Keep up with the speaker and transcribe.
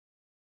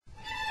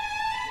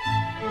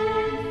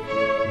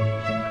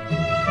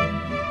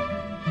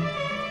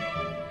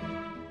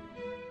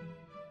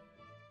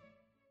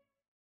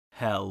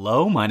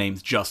Hello, my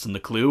name's Justin the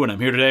Clue, and I'm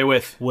here today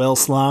with Will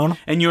Sloan.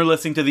 And you're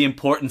listening to the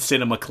Important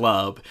Cinema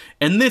Club.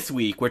 And this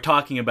week, we're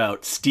talking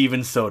about Steven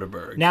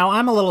Soderbergh. Now,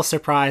 I'm a little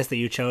surprised that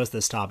you chose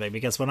this topic,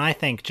 because when I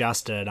think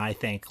Justin, I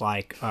think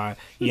like,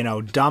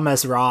 dumb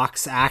as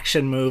rocks,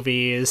 action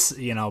movies,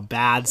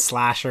 bad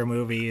slasher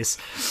movies,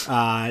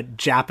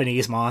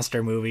 Japanese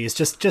monster movies,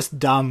 just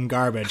dumb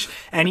garbage.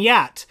 And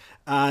yet,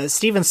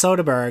 Steven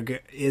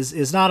Soderbergh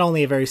is not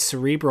only a very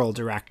cerebral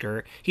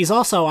director, he's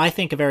also, I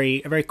think, a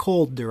very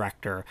cold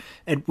director,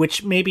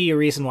 which may be a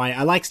reason why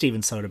I like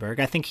Steven Soderbergh.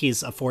 I think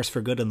he's a force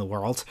for good in the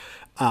world,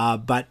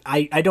 but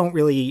I don't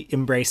really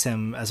embrace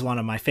him as one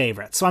of my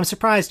favorites, so I'm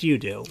surprised you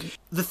do.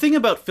 The thing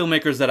about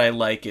filmmakers that I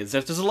like is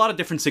that there's a lot of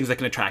different things that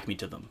can attract me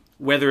to them,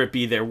 whether it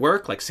be their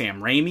work, like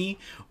Sam Raimi,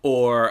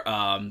 or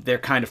their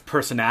kind of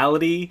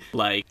personality,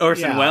 like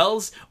Orson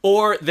Welles,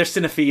 or their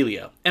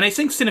cinephilia. And I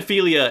think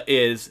cinephilia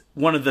is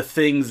one of the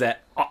things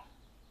that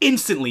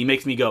instantly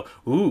makes me go,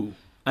 ooh,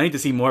 I need to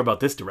see more about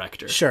this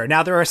director. Sure.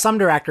 Now, there are some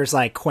directors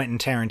like Quentin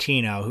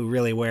Tarantino who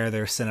really wear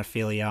their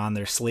cinephilia on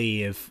their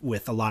sleeve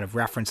with a lot of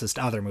references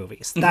to other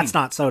movies. That's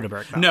not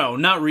Soderbergh, though. No,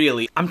 not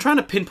really. I'm trying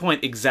to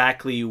pinpoint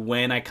exactly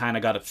when I kind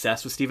of got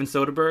obsessed with Steven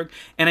Soderbergh,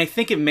 and I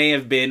think it may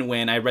have been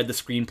when I read the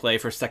screenplay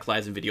for Sex,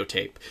 Lies, and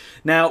Videotape.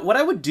 Now, what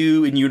I would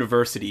do in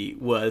university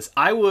was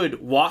I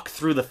would walk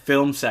through the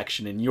film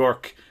section in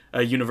York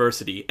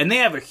University, and they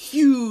have a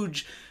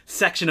huge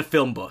section of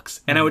film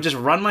books, and I would just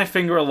run my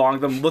finger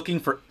along them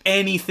looking for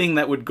anything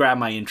that would grab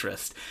my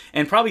interest.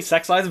 And probably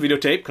Sex, Lies, and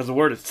Videotape, because the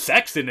word is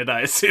sex in it,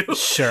 I assume.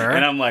 Sure.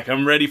 And I'm like,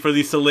 I'm ready for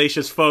these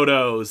salacious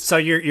photos. So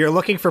you're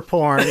looking for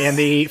porn in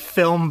the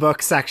film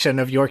book section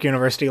of York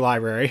University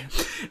Library.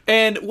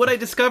 And what I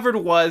discovered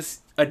was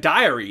a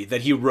diary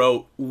that he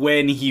wrote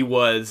when he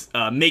was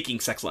making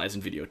Sex, Lies,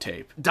 and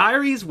Videotape.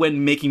 Diaries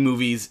when making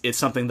movies is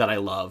something that I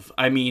love.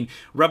 I mean,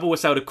 Rebel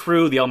Without a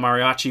Crew, the El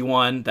Mariachi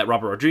one that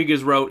Robert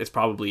Rodriguez wrote, is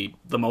probably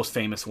the most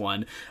famous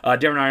one.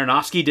 Darren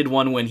Aronofsky did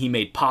one when he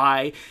made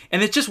Pi.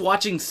 And it's just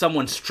watching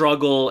someone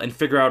struggle and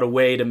figure out a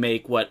way to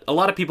make what a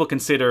lot of people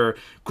consider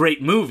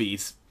great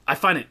movies. I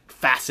find it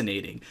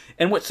fascinating.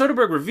 And what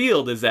Soderbergh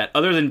revealed is that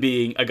other than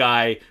being a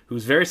guy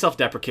who's very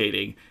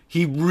self-deprecating,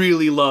 he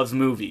really loves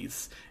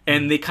movies.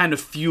 And they kind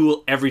of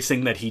fuel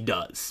everything that he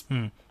does.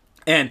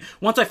 And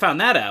once I found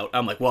that out,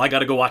 I'm like, well, I got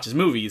to go watch his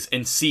movies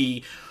and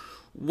see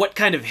what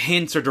kind of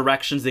hints or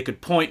directions they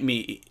could point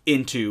me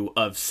into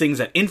of things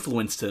that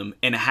influenced him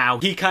and how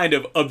he kind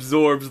of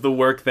absorbs the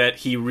work that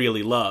he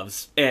really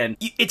loves. And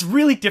it's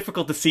really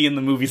difficult to see in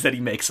the movies that he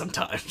makes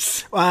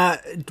sometimes.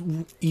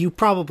 You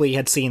probably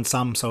had seen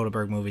some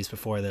Soderbergh movies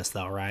before this,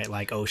 though, right?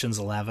 Like Ocean's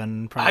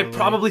 11, probably? I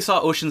probably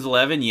saw Ocean's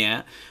 11,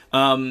 yeah.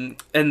 And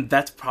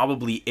that's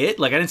probably it.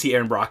 Like, I didn't see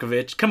Aaron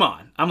Brockovich. Come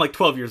on. I'm like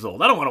 12 years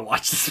old. I don't want to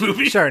watch this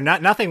movie. Sure,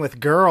 nothing with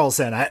girls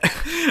in it.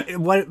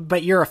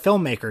 But you're a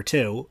filmmaker,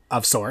 too,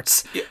 of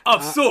sorts.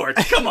 Of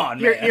sorts? Come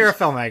on, man. You're a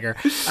filmmaker.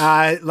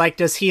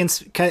 Does he...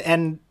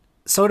 And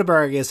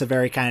Soderbergh is a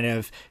very kind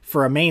of...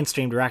 For a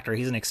mainstream director,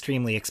 he's an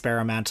extremely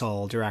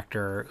experimental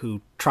director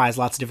who tries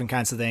lots of different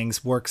kinds of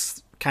things,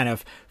 works kind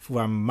of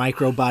from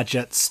micro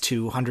budgets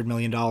to $100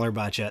 million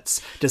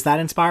budgets. Does that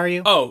inspire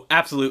you? Oh,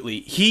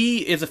 absolutely.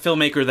 He is a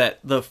filmmaker that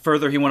the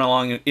further he went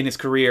along in his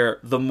career,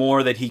 the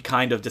more that he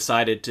kind of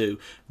decided to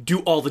do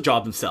all the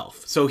job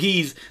himself. So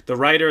he's the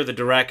writer, the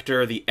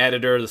director, the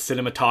editor, the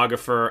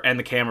cinematographer, and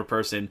the camera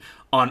person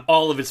on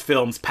all of his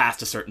films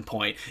past a certain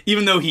point,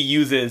 even though he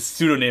uses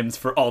pseudonyms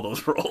for all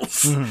those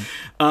roles.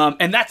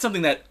 And that's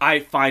something that I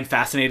find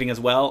fascinating as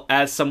well.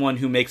 As someone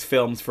who makes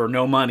films for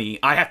no money,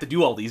 I have to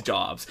do all these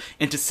jobs.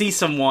 And to see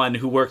someone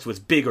who works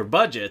with bigger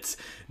budgets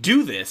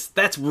do this,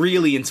 that's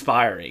really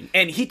inspiring.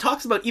 And he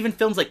talks about even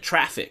films like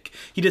Traffic.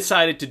 He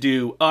decided to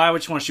do, I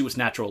just want to shoot with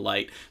natural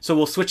light. So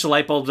we'll switch the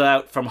light bulbs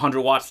out from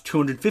 100 watts to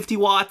 250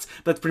 watts.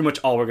 That's pretty much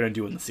all we're going to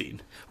do in the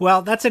scene.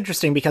 Well, that's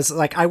interesting because,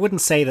 I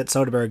wouldn't say that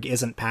Soderbergh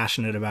isn't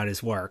passionate about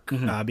his work,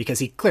 because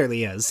he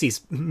clearly is.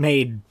 He's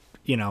made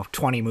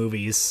 20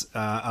 movies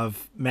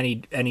of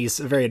many, and he's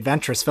a very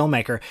adventurous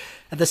filmmaker.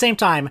 At the same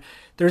time,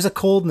 there's a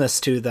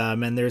coldness to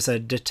them, and there's a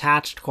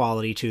detached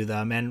quality to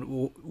them,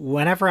 and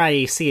whenever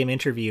I see him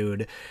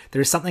interviewed,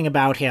 there's something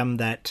about him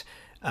that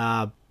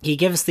he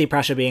gives the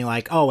impression of being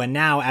like, oh, and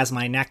now as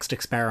my next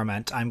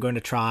experiment, I'm going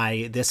to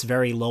try this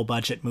very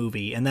low-budget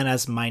movie, and then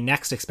as my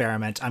next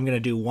experiment, I'm going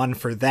to do one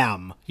for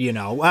them,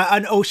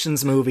 an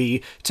Ocean's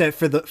movie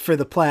for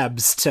the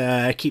plebs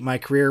to keep my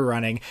career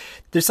running.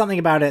 There's something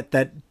about it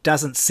that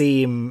doesn't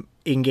seem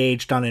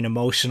engaged on an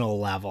emotional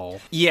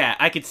level. Yeah,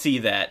 I could see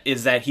that,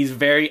 is that he's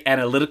very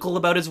analytical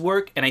about his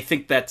work, and I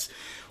think that's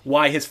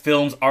why his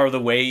films are the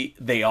way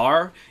they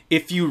are.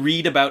 If you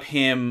read about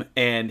him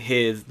and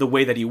the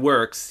way that he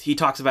works, he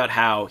talks about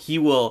how he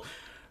will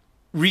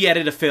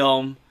re-edit a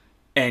film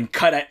and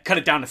cut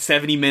it down to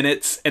 70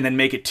 minutes and then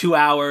make it 2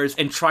 hours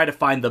and try to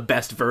find the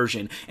best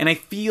version. And I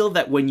feel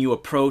that when you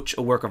approach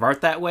a work of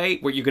art that way,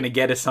 what you're going to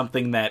get is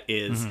something that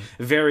is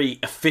very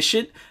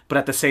efficient, but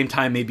at the same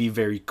time maybe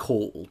very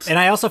cold. And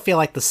I also feel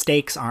like the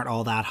stakes aren't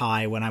all that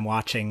high when I'm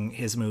watching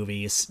his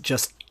movies,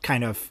 just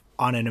kind of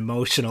on an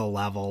emotional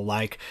level.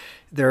 Like,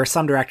 there are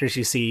some directors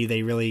you see,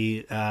 they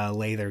really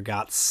lay their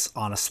guts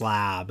on a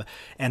slab.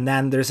 And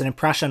then there's an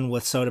impression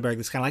with Soderbergh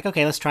that's kind of like,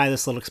 okay, let's try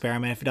this little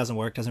experiment. If it doesn't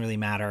work, doesn't really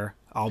matter.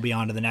 I'll be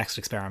on to the next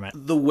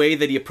experiment. The way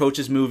that he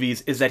approaches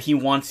movies is that he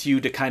wants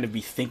you to kind of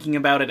be thinking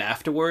about it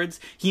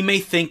afterwards. He may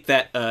think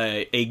that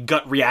a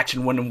gut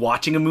reaction when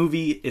watching a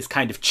movie is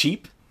kind of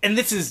cheap. And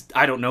this is,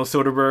 I don't know,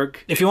 Soderbergh.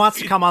 If he wants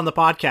to come on the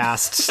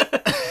podcast.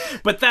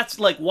 But that's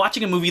like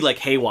watching a movie like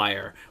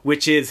Haywire,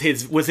 which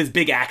was his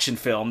big action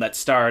film that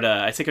starred,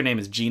 I think her name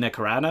is Gina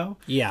Carano.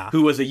 Yeah.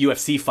 Who was a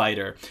UFC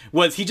fighter.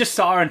 He just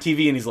saw her on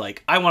TV and he's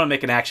like, I want to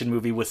make an action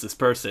movie with this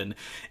person.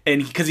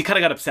 And because he kind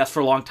of got obsessed for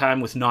a long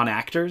time with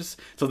non-actors.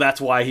 So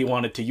that's why he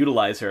wanted to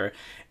utilize her.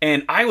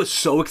 And I was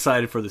so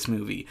excited for this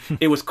movie.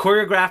 It was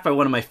choreographed by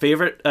one of my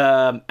favorite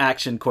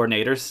action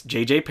coordinators,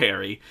 J.J.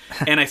 Perry.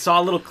 And I saw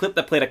a little clip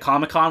that played at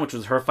Comic-Con, which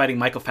was her fighting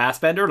Michael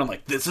Fassbender. And I'm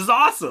like, this is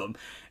awesome.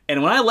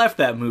 And when I left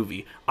that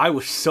movie, I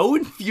was so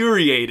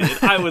infuriated.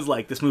 I was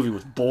like, this movie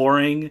was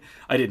boring.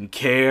 I didn't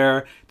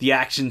care. The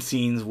action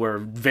scenes were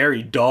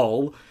very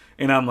dull.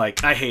 And I'm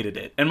like, I hated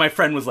it. And my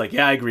friend was like,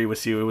 yeah, I agree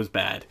with you. It was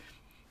bad.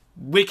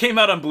 We came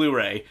out on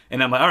Blu-ray,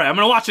 and I'm like, all right, I'm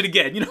going to watch it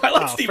again. You know, I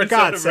like Steven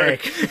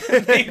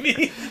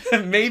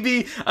Soderbergh.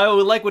 maybe I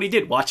would like what he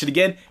did. Watch it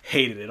again.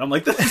 Hated it. I'm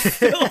like, this is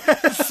still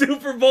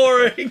super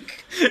boring.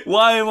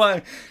 Why am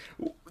I...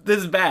 This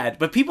is bad.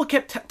 But people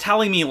kept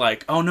telling me,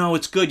 like, oh, no,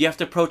 it's good. You have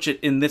to approach it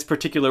in this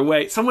particular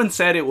way. Someone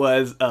said it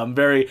was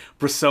very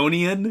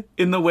Bressonian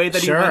in the way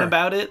that he went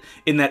about it,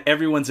 in that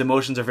everyone's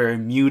emotions are very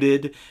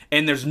muted,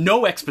 and there's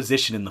no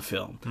exposition in the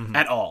film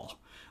at all.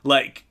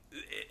 Like...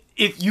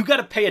 If you got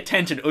to pay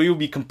attention or you'll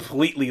be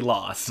completely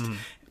lost.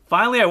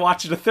 Finally, I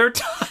watched it a third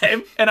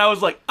time, and I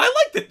was like, I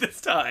liked it this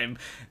time.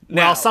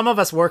 Now, well, some of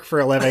us work for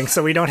a living,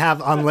 so we don't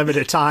have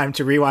unlimited time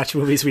to rewatch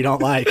movies we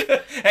don't like.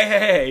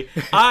 hey.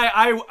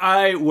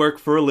 I work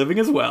for a living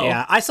as well.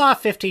 Yeah, I saw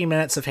 15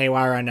 minutes of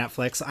Haywire on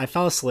Netflix. I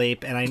fell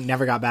asleep, and I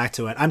never got back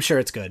to it. I'm sure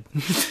it's good.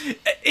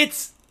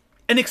 It's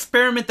an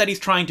experiment that he's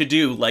trying to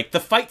do. Like, the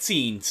fight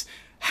scenes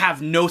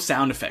have no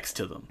sound effects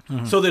to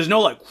them. So there's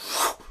no, like,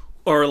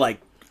 or, like,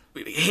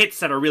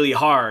 hits that are really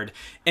hard,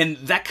 and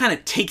that kind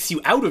of takes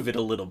you out of it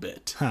a little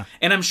bit.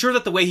 And I'm sure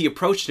that the way he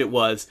approached it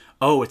was,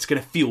 oh, it's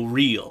going to feel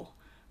real.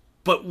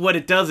 But what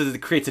it does is it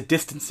creates a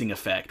distancing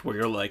effect where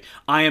you're like,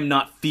 I am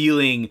not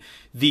feeling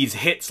these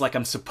hits like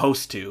I'm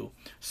supposed to,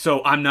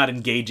 so I'm not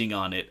engaging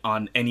on it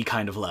on any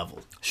kind of level.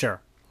 Sure.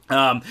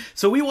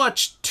 So we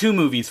watched 2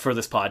 movies for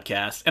this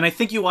podcast, and I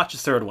think you watched a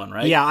third one,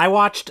 right? Yeah, I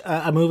watched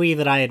a movie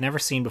that I had never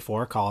seen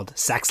before called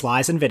Sex,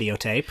 Lies, and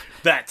Videotape.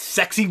 That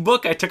sexy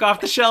book I took off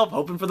the shelf,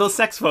 hoping for those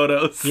sex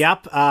photos.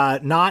 Yep,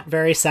 not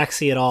very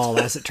sexy at all,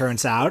 as it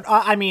turns out.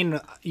 I mean,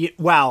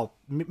 well,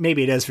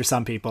 maybe it is for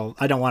some people.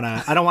 I don't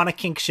want to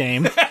kink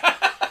shame.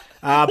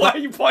 Why are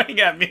you pointing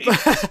at me?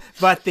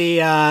 But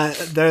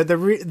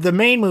the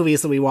main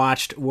movies that we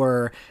watched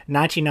were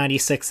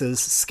 1996's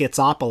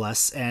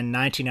Schizopolis and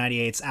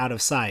 1998's Out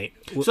of Sight.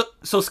 So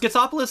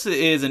Schizopolis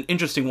is an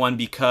interesting one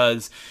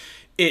because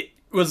it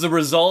was the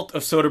result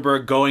of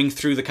Soderbergh going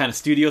through the kind of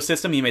studio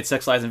system. He made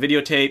Sex, Lies, and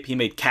Videotape, he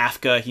made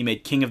Kafka, he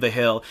made King of the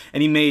Hill,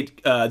 and he made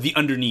The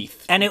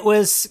Underneath. And it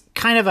was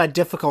kind of a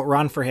difficult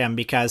run for him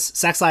because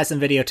Sex, Lies,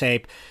 and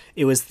Videotape,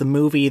 it was the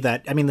movie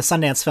that, I mean, the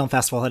Sundance Film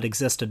Festival had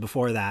existed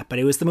before that, but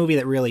it was the movie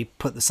that really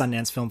put the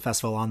Sundance Film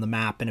Festival on the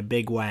map in a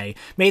big way.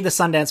 Made the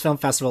Sundance Film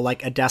Festival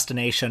like a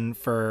destination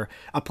for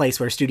a place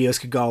where studios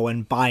could go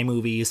and buy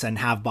movies and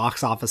have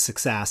box office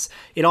success.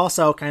 It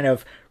also kind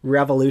of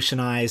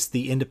revolutionized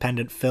the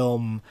independent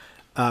film,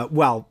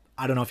 well,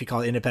 I don't know if you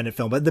call it independent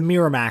film, but the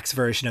Miramax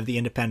version of the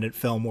independent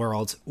film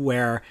world,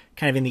 where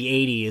kind of in the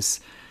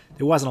 80s,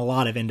 there wasn't a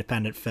lot of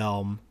independent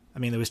film. I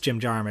mean, there was Jim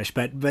Jarmusch,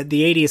 but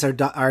the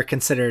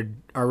 80s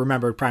are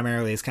remembered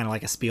primarily as kind of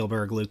like a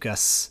Spielberg,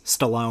 Lucas,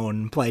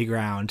 Stallone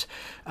playground.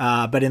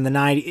 But in the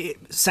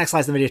 90s, Sex,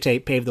 Lies, and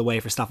Videotape paved the way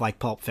for stuff like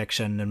Pulp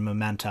Fiction and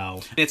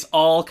Memento. It's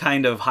all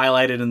kind of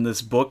highlighted in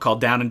this book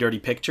called Down and Dirty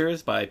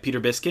Pictures by Peter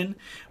Biskin,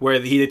 where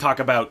they talk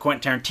about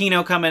Quentin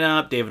Tarantino coming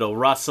up, David O.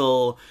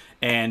 Russell,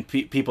 and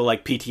people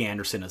like P.T.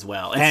 Anderson as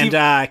well.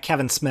 And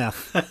Kevin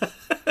Smith.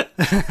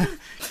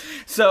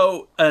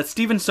 So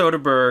Steven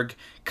Soderbergh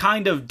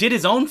kind of did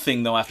his own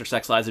thing, though, after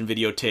Sex, Lies, and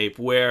Videotape,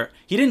 where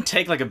he didn't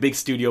take like a big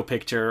studio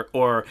picture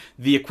or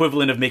the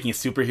equivalent of making a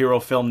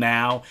superhero film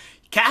now.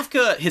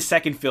 Kafka, his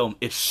second film,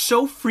 is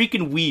so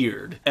freaking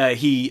weird.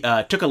 He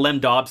took a Lem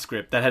Dobbs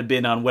script that had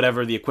been on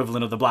whatever the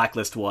equivalent of The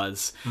Blacklist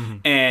was,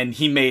 and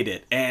he made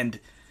it. And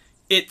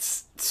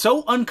it's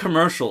so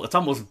uncommercial, it's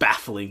almost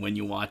baffling when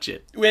you watch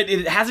it.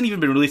 It hasn't even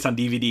been released on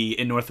DVD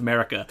in North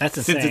America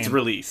since its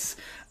release.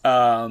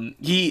 Steven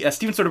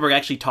Soderbergh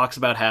actually talks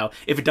about how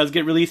if it does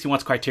get released, he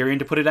wants Criterion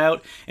to put it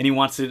out, and he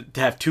wants it to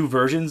have 2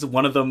 versions.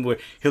 One of them where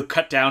he'll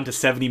cut down to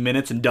 70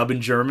 minutes and dub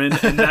in German,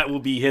 and that will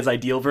be his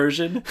ideal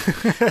version.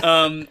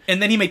 And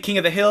then he made King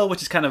of the Hill,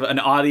 which is kind of an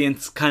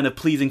audience kind of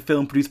pleasing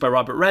film produced by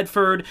Robert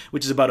Redford,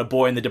 which is about a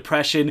boy in the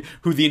Depression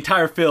who the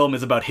entire film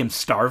is about him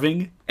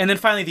starving. And then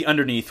finally The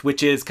Underneath,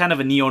 which is kind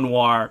of a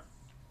neo-noir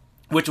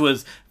which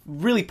was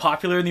really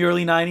popular in the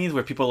early 90s,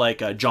 where people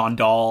like John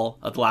Dahl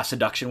of The Last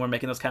Seduction were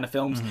making those kind of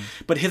films.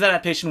 But his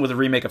adaptation was a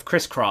remake of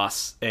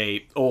Crisscross,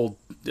 a old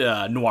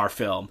noir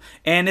film,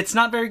 and it's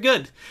not very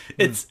good.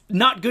 It's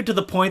not good to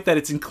the point that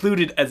it's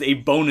included as a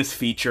bonus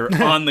feature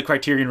on the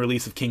Criterion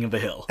release of King of the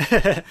Hill.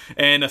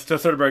 And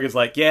Soderbergh is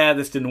like, yeah,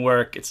 this didn't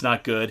work, it's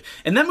not good.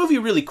 And that movie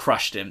really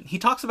crushed him. He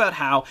talks about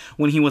how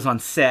when he was on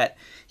set,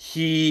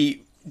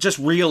 he just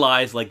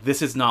realized, like,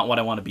 this is not what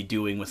I want to be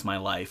doing with my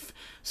life.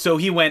 So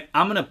he went,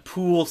 I'm going to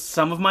pool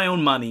some of my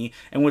own money,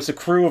 and with a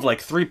crew of like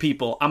 3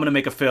 people, I'm going to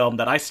make a film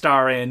that I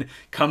star in,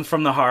 comes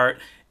from the heart,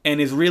 and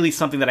is really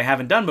something that I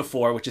haven't done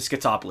before, which is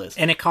Schizopolis.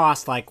 And it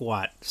cost like,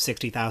 what,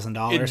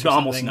 $60,000 It's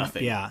almost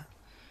nothing. Yeah.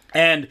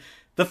 And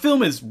the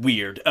film is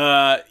weird.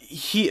 Steven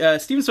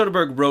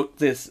Soderbergh wrote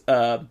this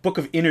book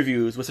of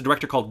interviews with a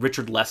director called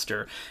Richard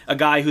Lester, a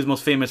guy who's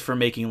most famous for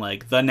making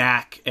like The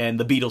Knack and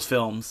the Beatles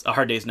films, A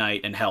Hard Day's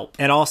Night and Help.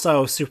 And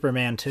also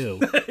Superman 2.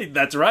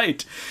 That's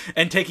right.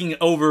 And taking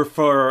over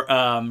for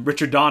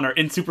Richard Donner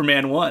in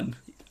Superman 1.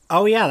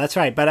 Oh, yeah, that's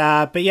right.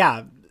 But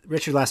yeah,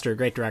 Richard Lester,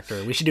 great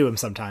director. We should do him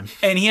sometime.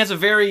 And he has a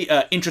very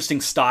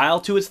interesting style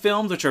to his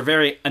films, which are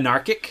very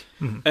anarchic.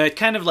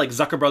 Kind of like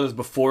Zucker Brothers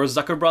before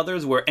Zucker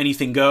Brothers, where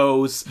anything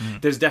goes.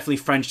 There's definitely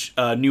French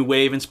New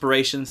Wave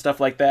inspiration, stuff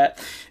like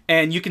that.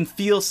 And you can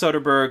feel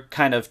Soderbergh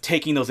kind of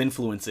taking those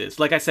influences.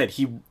 Like I said,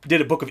 he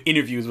did a book of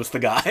interviews with the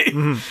guy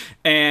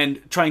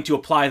and trying to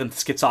apply them to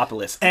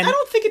Schizopolis. And I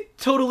don't think it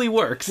totally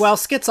works. Well,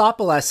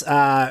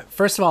 Schizopolis,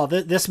 first of all,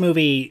 this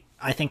movie,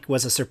 I think,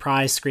 was a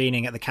surprise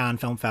screening at the Cannes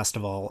Film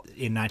Festival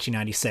in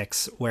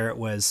 1996, where it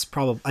was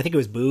I think it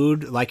was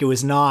booed, like it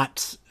was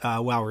not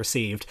well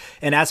received.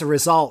 And as a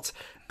result,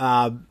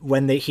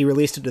 when he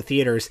released it to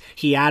theaters,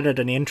 he added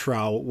an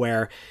intro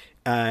where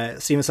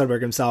Steven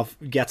Soderbergh himself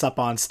gets up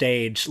on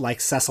stage like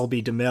Cecil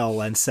B.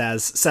 DeMille and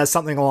says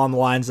something along the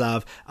lines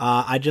of,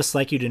 I'd just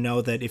like you to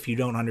know that if you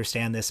don't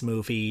understand this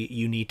movie,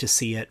 you need to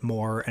see it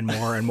more and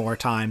more and more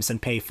times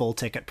and pay full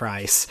ticket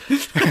price.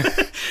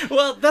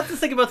 Well, that's the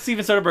thing about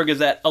Steven Soderbergh, is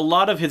that a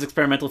lot of his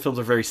experimental films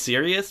are very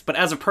serious, but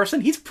as a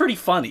person, he's pretty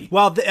funny.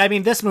 Well, I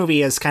mean, this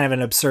movie is kind of an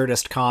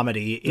absurdist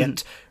comedy.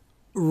 It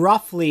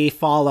roughly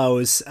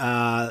follows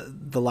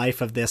the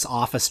life of this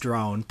office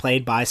drone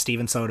played by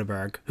Steven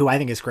Soderbergh, who I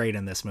think is great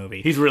in this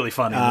movie. He's really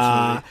funny in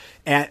this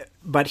movie.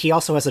 But he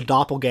also has a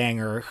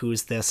doppelganger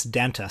who's this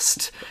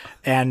dentist,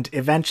 and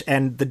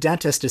the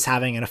dentist is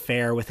having an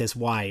affair with his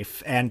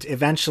wife, and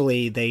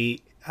eventually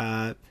the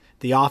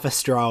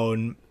office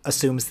drone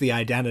assumes the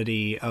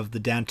identity of the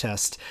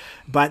dentist.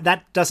 But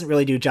that doesn't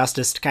really do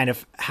justice to kind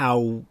of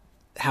how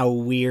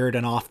weird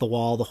and off the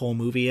wall the whole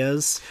movie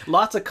is.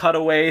 Lots of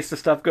cutaways to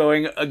stuff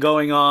going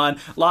on.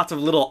 Lots of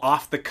little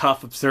off the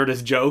cuff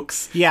absurdist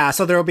jokes. Yeah,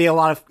 so there will be a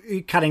lot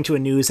of cutting to a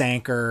news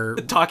anchor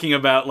talking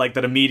about like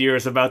that a meteor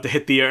is about to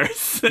hit the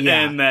Earth.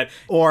 Yeah. And that,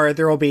 or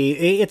there will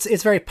be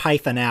it's very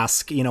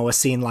Python-esque, a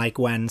scene like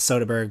when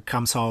Soderbergh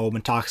comes home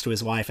and talks to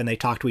his wife, and they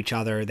talk to each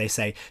other. They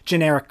say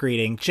generic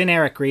greeting,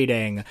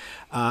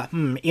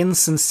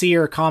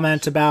 insincere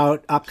comment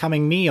about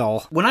upcoming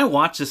meal. When I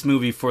watched this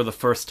movie for the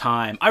first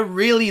time, I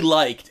really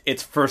liked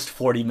its first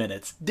 40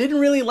 minutes. Didn't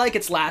really like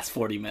its last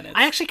 40 minutes.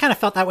 I actually kind of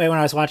felt that way when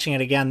I was watching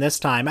it again this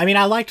time. I mean,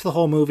 I liked the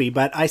whole movie,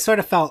 but I sort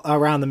of felt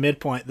around the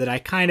midpoint that I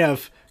kind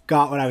of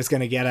got what I was going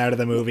to get out of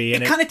the movie.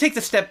 And it kind of takes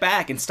a step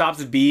back and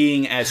stops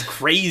being as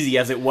crazy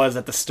as it was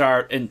at the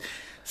start, and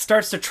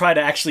starts to try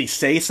to actually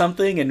say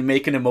something and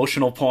make an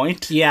emotional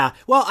point. Yeah.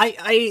 Well,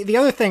 the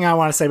other thing I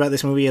want to say about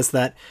this movie is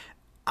that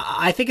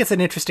I think it's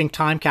an interesting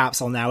time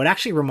capsule now. It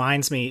actually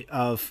reminds me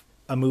of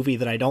a movie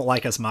that I don't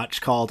like as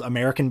much called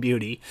American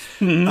Beauty.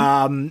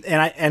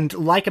 And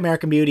like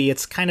American Beauty,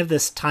 it's kind of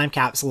this time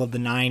capsule of the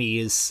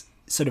 90s,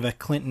 sort of a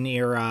Clinton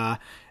era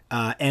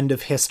end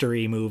of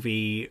history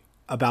movie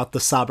about the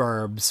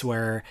suburbs,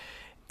 where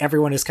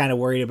everyone is kind of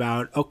worried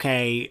about,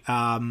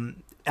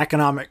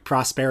 economic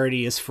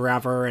prosperity is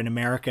forever and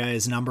America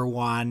is number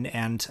one,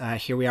 and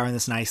here we are in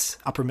this nice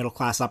upper middle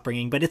class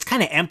upbringing, but it's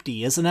kind of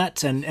empty, isn't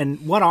it?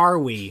 And what are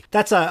we?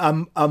 That's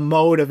a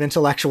mode of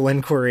intellectual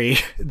inquiry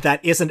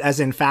that isn't as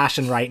in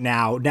fashion right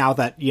now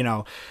that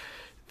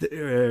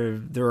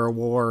there are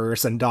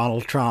wars and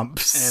Donald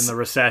Trumps and the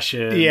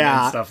recession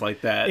and stuff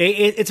like that.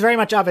 It's very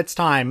much of its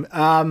time.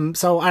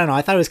 So I don't know.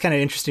 I thought it was kind of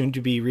interesting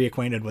to be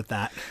reacquainted with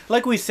that.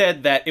 Like we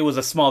said, that it was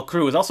a small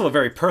crew. It was also a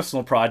very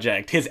personal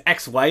project. His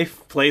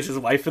ex-wife plays his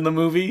wife in the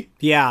movie.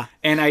 Yeah.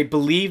 And I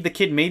believe the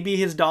kid may be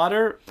his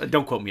daughter.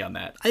 Don't quote me on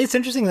that. It's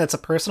interesting that it's a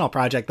personal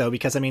project, though,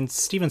 because, I mean,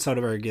 Steven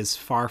Soderbergh is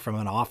far from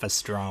an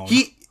office drone.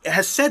 He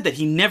has said that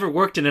he never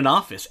worked in an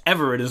office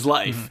ever in his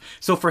life.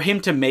 So for him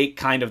to make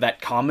kind of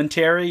that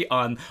commentary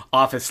on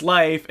office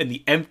life and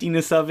the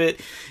emptiness of it,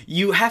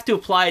 you have to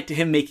apply it to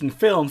him making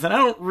films, and I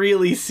don't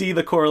really see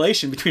the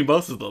correlation between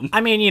both of them.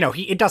 I mean,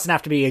 it doesn't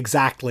have to be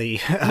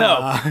exactly...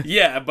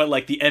 but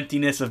like the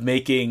emptiness of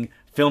making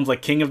films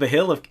like King of the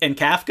Hill and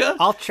Kafka.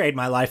 I'll trade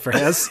my life for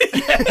his.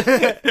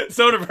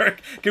 Soderbergh,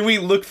 can we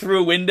look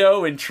through a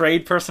window and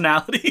trade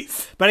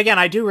personalities? But again,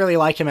 I do really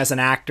like him as an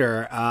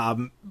actor.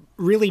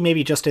 really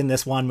maybe just in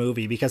this one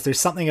movie, because there's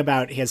something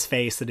about his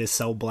face that is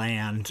so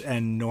bland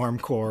and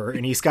normcore,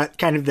 and he's got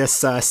kind of this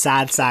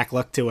sad sack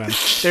look to him.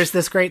 There's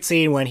this great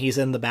scene when he's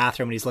in the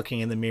bathroom and he's looking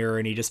in the mirror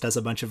and he just does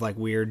a bunch of like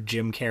weird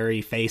Jim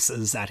Carrey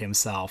faces at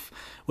himself,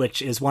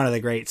 which is one of the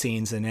great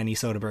scenes in any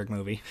Soderbergh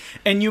movie.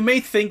 And you may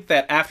think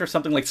that after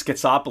something like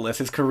Schizopolis,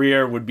 his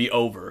career would be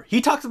over.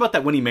 He talks about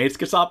that when he made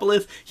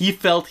Schizopolis, he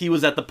felt he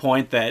was at the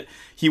point that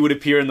he would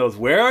appear in those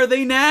 "Where Are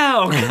They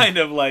Now?" kind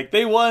of like,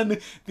 they won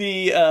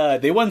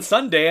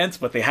Sundance,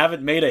 but they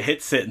haven't made a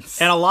hit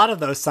since. And a lot of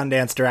those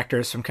Sundance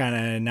directors from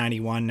kind of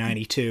 91,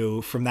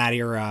 92, from that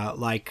era,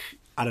 like,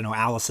 I don't know,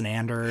 Allison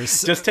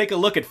Anders. Just take a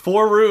look at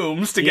Four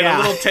Rooms to get a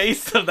little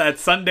taste of that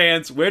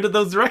Sundance. Where did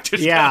those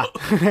directors go?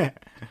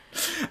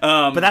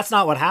 But that's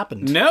not what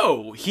happened.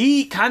 No,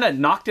 he kind of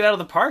knocked it out of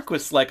the park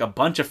with like a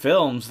bunch of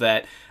films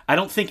that I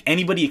don't think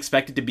anybody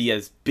expected to be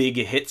as big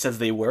hits as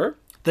they were.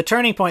 The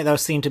turning point, though,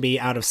 seemed to be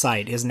Out of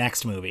Sight, his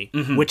next movie,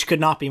 which could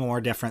not be more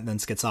different than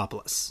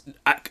Schizopolis.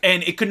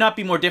 And it could not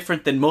be more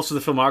different than most of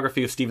the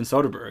filmography of Steven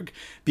Soderbergh,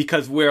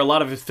 because where a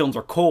lot of his films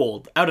are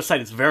cold, Out of Sight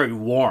is very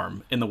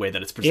warm in the way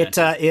that it's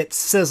presented. It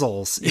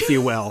sizzles, if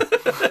you will.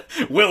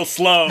 Will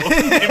Slow,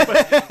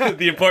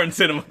 the Important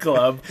Cinema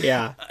Club.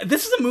 Yeah.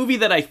 This is a movie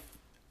that I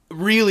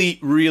really,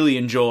 really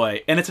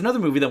enjoy, and it's another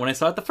movie that when I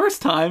saw it the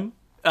first time,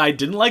 I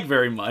didn't like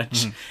very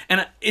much.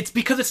 And it's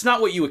because it's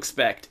not what you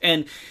expect.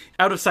 And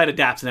Out of Sight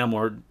adapts an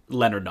Elmore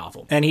Leonard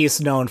novel. And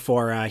he's known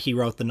for, he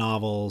wrote the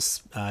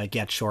novels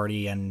Get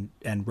Shorty and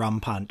Rum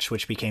Punch,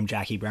 which became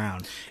Jackie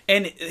Brown.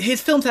 And his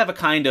films have a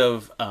kind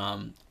of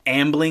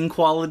ambling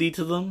quality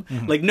to them.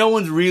 Like, no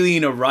one's really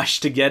in a rush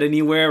to get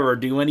anywhere or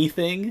do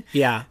anything.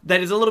 Yeah. That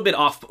is a little bit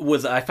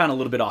I found a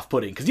little bit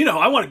off-putting. Because,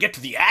 I want to get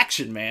to the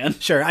action, man.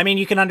 Sure. I mean,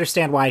 you can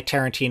understand why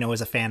Tarantino is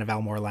a fan of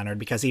Elmore Leonard,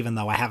 because even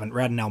though I haven't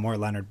read an Elmore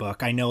Leonard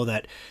book, I know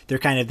that they're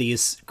kind of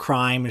these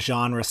crime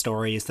genre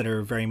stories that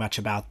are very much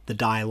about the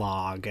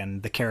dialogue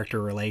and the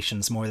character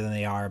relations more than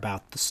they are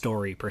about the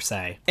story per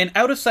se. And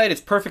Out of Sight is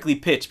perfectly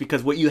pitched,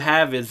 because what you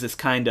have is this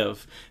kind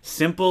of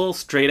simple,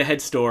 straight-ahead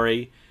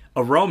story,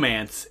 a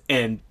romance,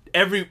 and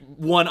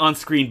everyone on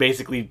screen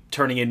basically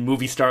turning in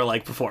movie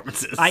star-like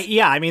performances.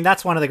 I mean,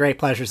 that's one of the great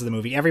pleasures of the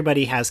movie.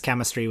 Everybody has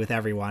chemistry with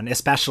everyone,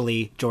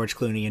 especially George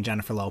Clooney and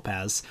Jennifer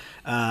Lopez.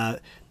 The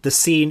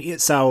scene,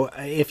 so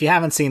if you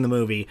haven't seen the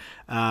movie,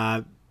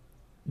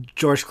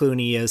 George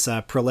Clooney is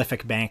a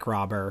prolific bank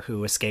robber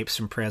who escapes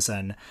from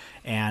prison,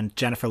 and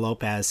Jennifer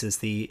Lopez is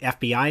the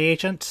FBI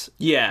agent.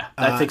 Yeah,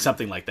 I think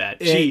something like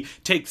that. She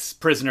takes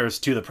prisoners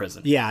to the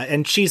prison. Yeah,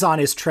 and she's on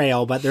his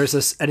trail, but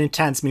there's an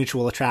intense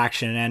mutual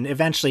attraction, and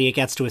eventually it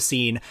gets to a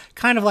scene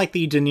kind of like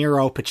the De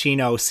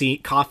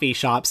Niro-Pacino coffee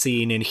shop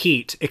scene in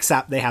Heat,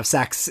 except they have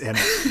sex in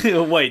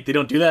it. Wait, they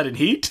don't do that in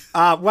Heat?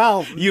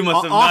 Well, you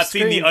must have not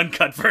seen the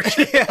uncut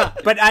version. Yeah,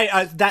 but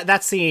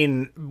that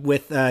scene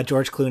with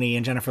George Clooney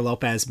and Jennifer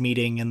Lopez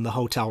meeting in the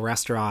hotel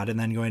restaurant and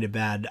then going to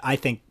bed, I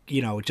think,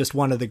 just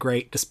one of the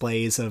great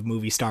displays of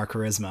movie star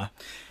charisma.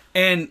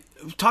 And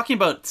talking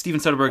about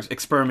Steven Soderbergh's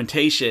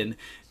experimentation,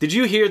 did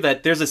you hear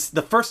that there's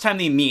the first time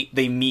they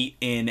meet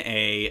in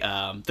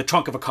the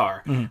trunk of a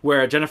car,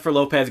 where Jennifer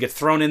Lopez gets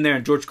thrown in there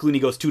and George Clooney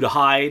goes to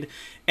hide,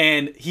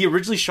 and he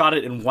originally shot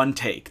it in one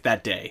take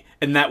that day,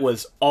 and that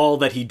was all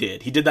that he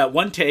did. He did that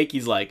one take,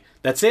 he's like,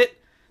 that's it,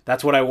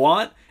 that's what I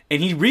want.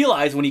 And he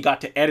realized when he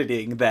got to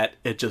editing that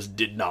it just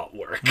did not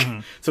work.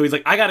 So he's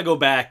like, I got to go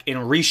back and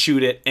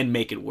reshoot it and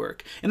make it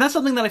work. And that's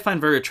something that I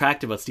find very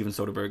attractive about Steven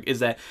Soderbergh, is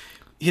that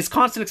his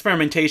constant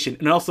experimentation,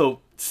 and also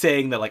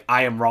saying that, like,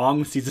 I am wrong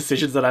with these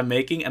decisions that I'm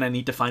making, and I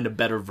need to find a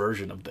better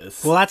version of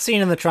this. Well, that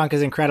scene in the trunk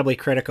is incredibly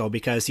critical,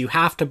 because you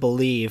have to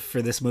believe,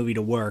 for this movie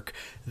to work,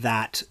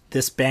 that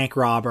this bank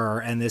robber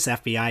and this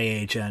FBI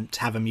agent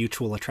have a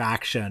mutual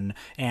attraction,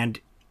 and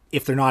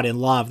if they're not in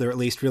love, they're at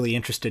least really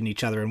interested in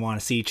each other and want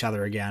to see each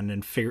other again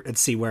and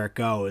see where it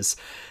goes.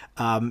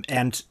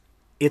 And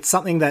it's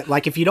something that,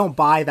 like, if you don't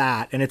buy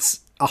that, and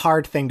it's a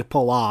hard thing to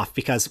pull off,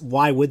 because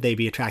why would they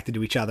be attracted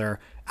to each other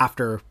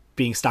after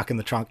being stuck in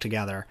the trunk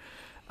together?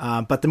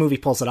 But the movie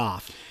pulls it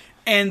off.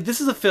 And this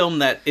is a film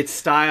that its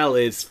style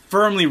is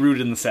firmly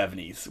rooted in the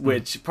 70s,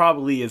 which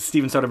probably is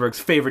Steven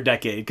Soderbergh's favorite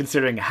decade,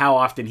 considering how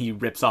often he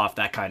rips off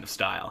that kind of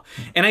style.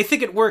 And I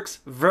think it works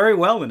very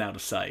well in Out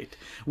of Sight,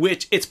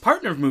 which its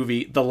partner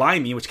movie, The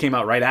Limey, which came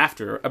out right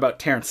after, about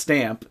Terrence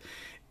Stamp,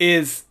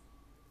 is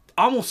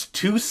almost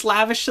too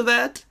slavish to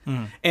that.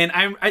 And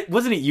I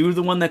wasn't it you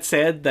the one that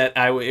said that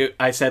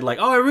I said, like,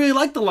 oh, I really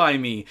like The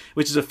Limey,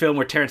 which is a film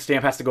where Terrence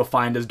Stamp has to go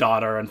find his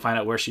daughter and find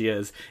out where she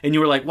is. And you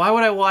were like, why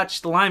would I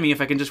watch The Limey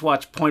if I can just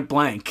watch Point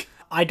Blank?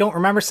 I don't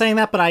remember saying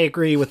that, but I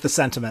agree with the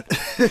sentiment.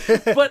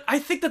 But I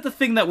think that the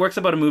thing that works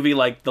about a movie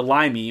like The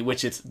Limey,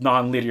 which it's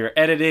non-linear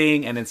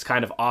editing and it's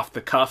kind of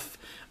off-the-cuff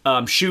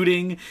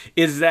shooting,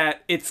 is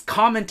that it's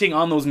commenting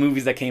on those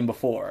movies that came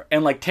before.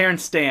 And like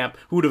Terrence Stamp,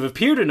 who would have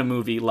appeared in a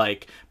movie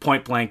like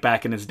Point Blank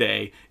back in his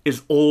day,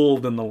 is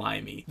old in The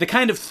Limey. The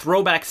kind of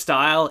throwback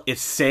style is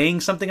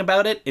saying something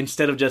about it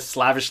instead of just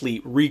slavishly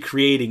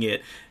recreating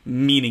it,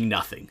 meaning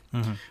nothing.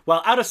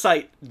 While Out of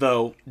Sight,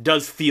 though,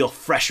 does feel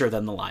fresher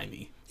than The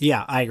Limey.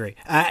 Yeah, I agree.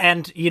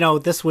 And,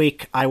 this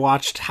week I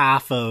watched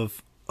half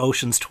of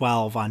Ocean's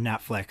 12 on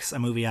Netflix, a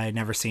movie I had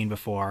never seen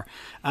before.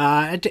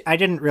 I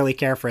didn't really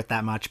care for it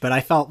that much, but I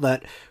felt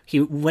that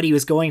what he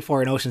was going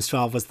for in Ocean's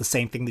 12 was the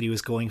same thing that he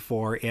was going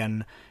for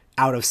in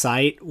Out of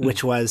Sight,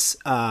 which was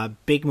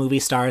big movie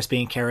stars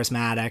being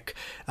charismatic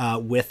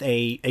with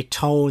a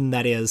tone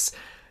that is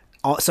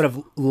sort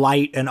of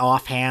light and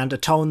offhand, a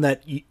tone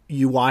that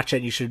you watch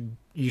it, you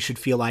should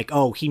feel like,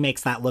 oh, he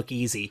makes that look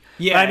easy.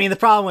 Yeah. But, I mean, the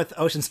problem with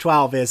Ocean's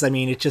 12 is,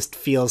 it just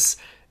feels...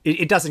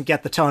 It doesn't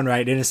get the tone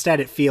right, and instead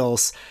it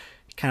feels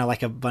kind of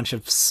like a bunch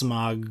of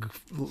smug,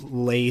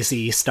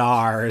 lazy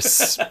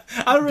stars.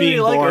 I really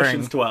being like boring.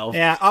 Ocean's 12.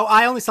 Yeah,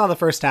 I only saw the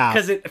first half.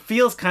 Because it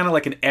feels kind of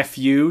like an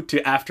FU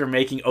to after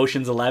making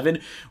Ocean's 11,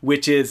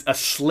 which is a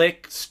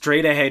slick,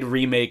 straight-ahead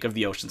remake of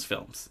the Ocean's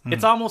films. Mm-hmm.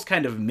 It's almost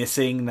kind of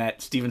missing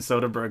that Steven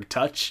Soderbergh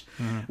touch,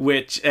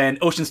 and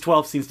Ocean's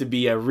 12 seems to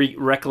be a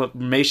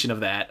reclamation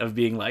of that, of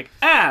being like,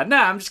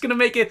 I'm just going to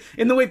make it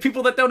in the way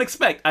people that don't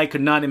expect. I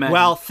could not imagine.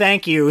 Well,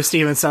 thank you,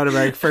 Steven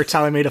Soderbergh, for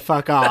telling me to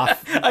fuck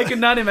off. I could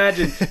not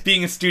imagine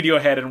being a studio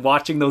head and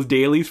watching those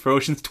dailies for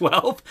Ocean's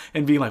 12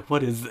 and being like,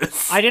 what is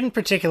this? I didn't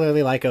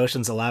particularly like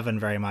Ocean's 11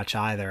 very much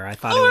either. I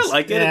thought I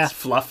like it. Yeah. It's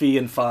fluffy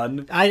and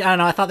fun. I don't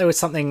know. I thought there was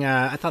something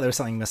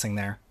missing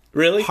there.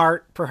 Really?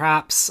 Heart,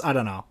 perhaps. I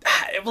don't know.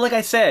 Like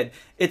I said,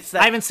 it's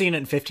that... I haven't seen it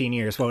in 15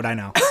 years. What would I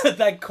know?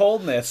 That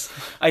coldness,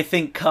 I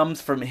think,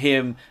 comes from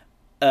him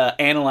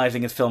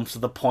analyzing his films to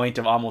the point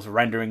of almost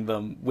rendering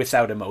them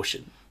without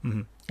emotion.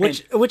 Mm-hmm.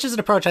 Which is an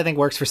approach I think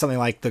works for something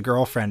like The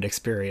Girlfriend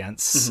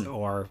Experience,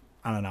 or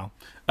I don't know,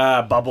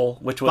 Bubble,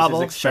 which was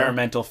his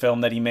experimental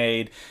film that he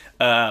made.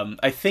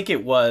 I think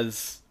it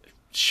was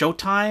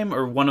Showtime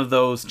or one of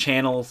those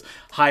channels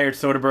hired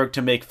Soderbergh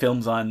to make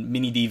films on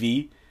mini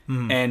DV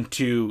and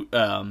to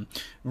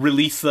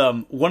release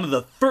them. One of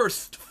the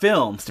first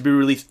films to be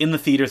released in the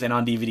theaters and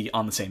on DVD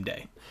on the same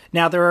day.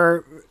 Now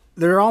there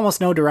are almost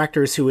no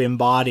directors who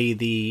embody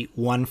the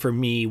one for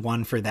me,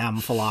 one for them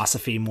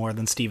philosophy more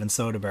than Steven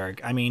Soderbergh.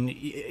 I mean,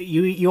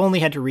 you only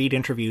had to read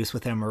interviews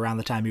with him around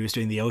the time he was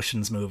doing the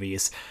Ocean's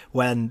movies,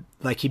 when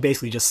he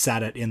basically just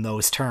said it in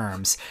those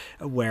terms,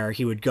 where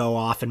he would go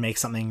off and make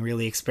something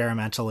really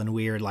experimental and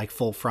weird, like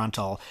Full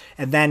Frontal,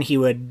 and then he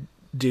would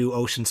do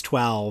Ocean's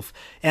 12.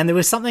 And there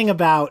was something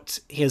about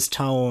his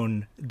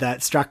tone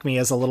that struck me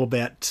as a little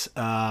bit...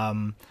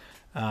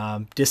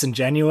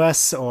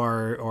 disingenuous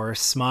or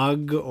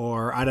smug,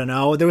 or I don't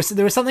know. There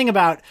was something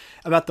about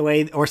the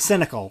way, or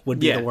cynical would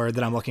be the word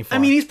that I'm looking for. I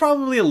mean, he's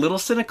probably a little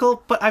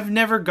cynical, but I've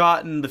never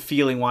gotten the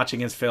feeling watching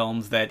his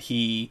films that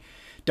he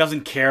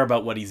doesn't care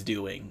about what he's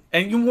doing.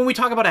 And when we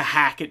talk about a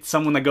hack, it's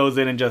someone that goes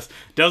in and just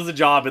does the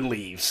job and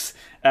leaves.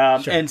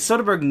 Sure. And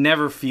Soderbergh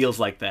never feels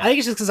like that. I think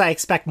it's just because I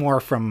expect more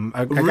from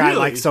a guy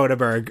like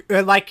Soderbergh.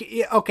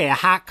 Okay, a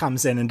hack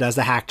comes in and does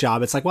the hack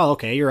job. It's like, well,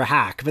 okay, you're a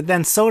hack. But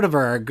then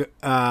Soderbergh,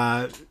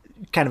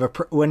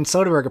 when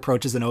Soderbergh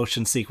approaches an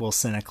Ocean sequel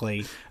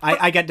cynically,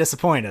 I get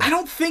disappointed. I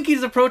don't think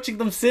he's approaching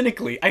them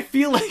cynically. I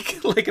feel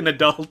like an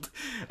adult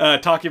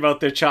talking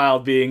about their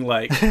child being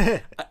like...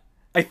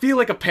 I feel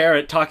like a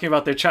parent talking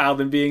about their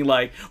child and being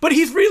like, but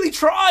he's really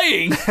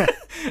trying!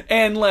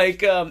 And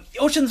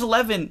Ocean's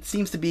 11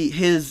 seems to be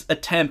his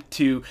attempt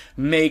to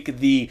make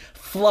the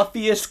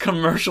fluffiest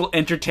commercial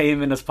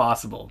entertainment as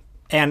possible.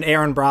 And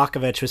Aaron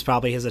Brockovich was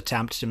probably his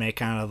attempt to make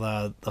kind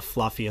of the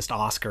fluffiest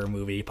Oscar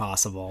movie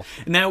possible.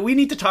 Now, we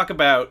need to talk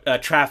about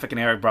Traffic and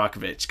Aaron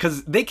Brockovich,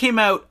 because they came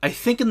out, I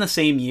think, in the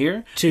same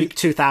year.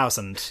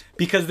 2000.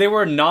 Because they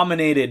were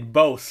nominated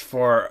both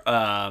for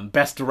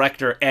Best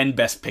Director and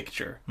Best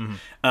Picture.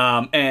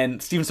 Mm-hmm.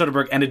 And Steven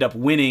Soderbergh ended up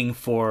winning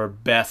for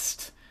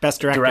Best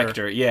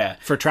Director, yeah.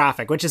 For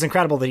Traffic, which is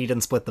incredible that he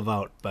didn't split the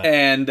vote. But.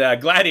 And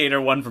Gladiator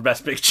won for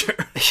Best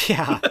Picture.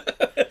 Yeah.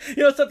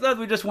 Sometimes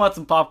we just want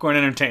some popcorn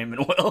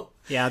entertainment, Will.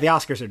 Yeah, the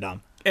Oscars are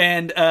dumb.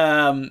 And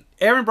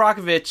Aaron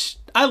Brockovich,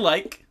 I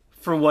like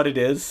for what it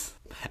is.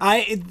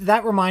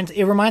 It reminds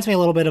me a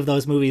little bit of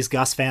those movies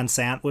Gus Van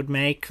Sant would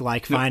make,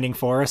 like Finding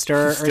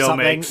Forrester or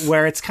something,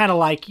 where it's kind of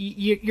like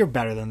you're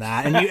better than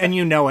that, and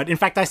you know it. In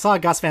fact, I saw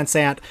Gus Van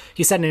Sant.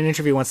 He said in an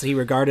interview once that he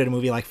regarded a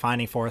movie like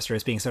Finding Forrester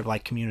as being sort of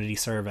like community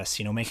service,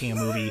 making a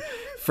movie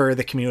for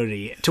the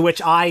community. To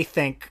which I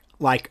think,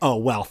 oh,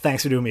 well,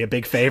 thanks for doing me a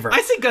big favor.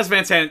 I think Gus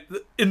Van Sant,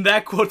 in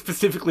that quote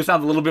specifically,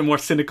 sounds a little bit more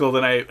cynical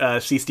than I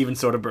see Steven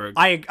Soderbergh.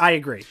 I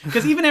agree.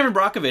 Because even Aaron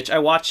Brockovich, I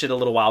watched it a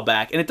little while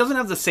back, and it doesn't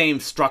have the same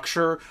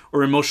structure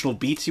or emotional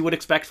beats you would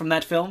expect from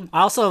that film.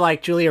 I also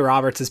like Julia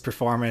Roberts'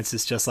 performance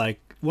is just like,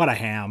 what a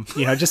ham.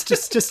 Just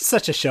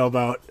such a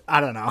showboat.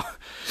 I don't know.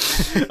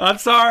 I'm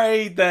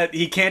sorry that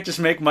he can't just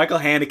make Michael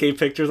Haneke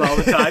pictures all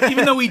the time,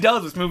 even though he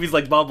does with movies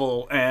like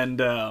Bubble and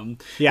The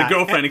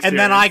Girlfriend Experience. And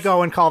then I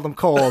go and call them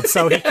cold,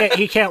 so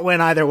he can't win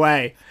either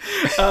way.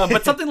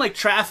 But something like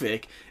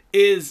Traffic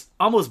is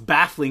almost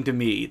baffling to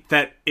me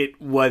that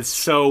it was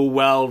so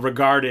well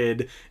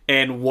regarded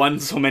and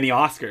won so many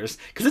Oscars,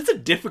 because it's a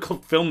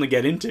difficult film to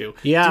get into.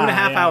 Yeah,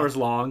 2.5 hours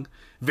long,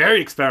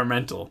 very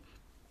experimental.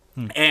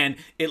 And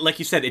it, like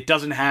you said, it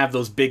doesn't have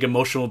those big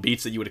emotional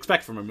beats that you would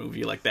expect from a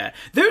movie like that.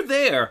 They're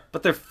there,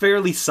 but they're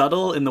fairly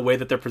subtle in the way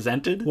that they're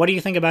presented. What do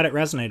you think about it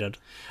resonated?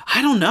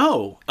 I don't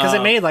know. Because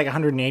it made like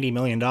 $180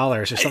 million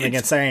or something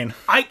insane.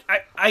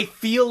 I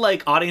feel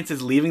like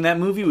audiences leaving that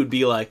movie would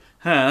be like,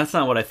 that's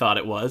not what I thought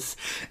it was.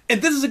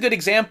 And this is a good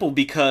example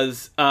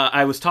because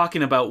I was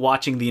talking about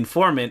watching The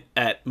Informant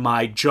at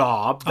my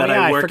job that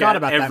I work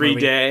at every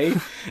day.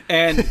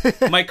 And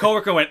my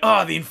coworker went,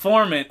 The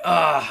Informant.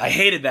 I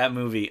hated that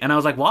movie. And I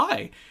was like,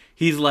 why?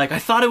 He's like, I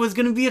thought it was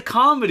going to be a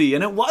comedy,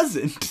 and it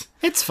wasn't.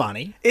 It's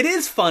funny. It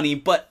is funny,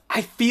 but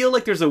I feel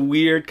like there's a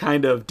weird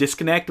kind of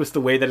disconnect with the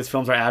way that his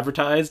films are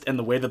advertised and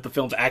the way that the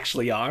films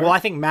actually are. Well, I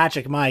think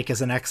Magic Mike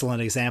is an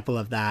excellent example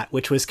of that,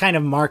 which was kind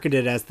of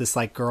marketed as this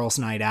like girls'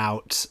 night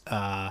out,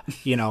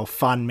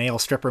 fun male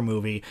stripper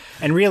movie.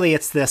 And really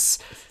it's this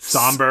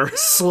somber,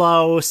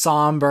 slow,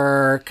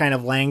 somber, kind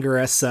of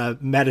languorous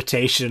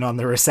meditation on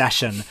the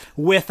recession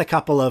with a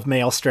couple of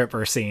male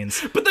stripper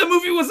scenes. But that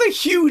movie was a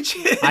huge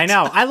hit. I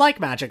know. I like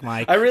Magic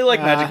Mike. I really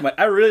like Magic Mike.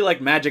 I really like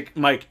Magic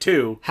Mike 2.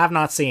 Have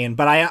not seen,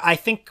 but I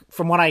think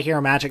from what I hear,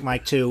 Magic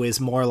Mike 2 is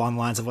more along the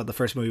lines of what the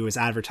first movie was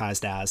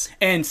advertised as.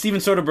 And Steven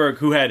Soderbergh,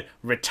 who had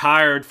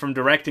retired from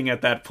directing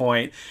at that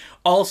point,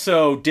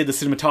 also did the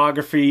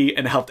cinematography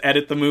and helped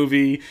edit the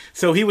movie.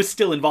 So he was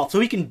still involved. So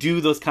he can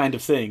do those kind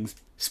of things.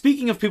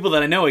 Speaking of people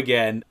that I know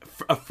again,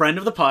 a friend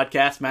of the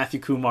podcast, Matthew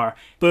Kumar,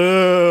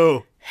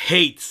 boo,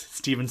 hates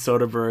Steven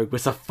Soderbergh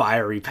with a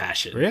fiery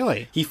passion.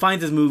 Really? He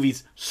finds his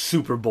movies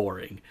super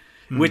boring.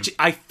 Which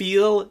I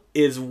feel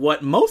is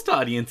what most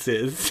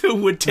audiences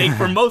would take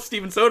for most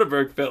Steven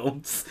Soderbergh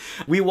films.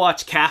 We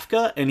watched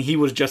Kafka, and he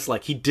was just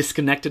like, he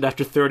disconnected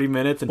after 30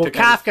 minutes. And took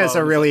Kafka's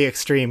a really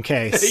extreme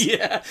case.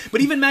 Yeah,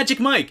 but even Magic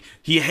Mike,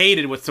 he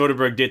hated what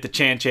Soderbergh did to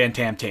Chan Chan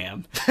Tam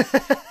Tam.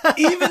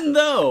 Even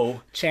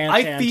though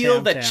I feel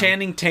that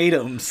Channing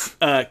Tatum's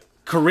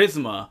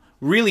charisma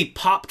really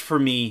popped for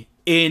me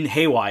in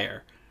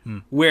Haywire.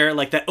 Where,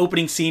 like, that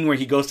opening scene where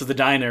he goes to the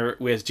diner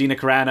with Gina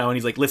Carano, and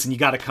he's like, listen, you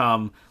gotta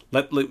come.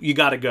 You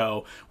gotta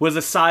go, was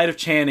a side of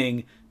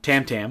Channing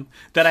Tam Tam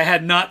that I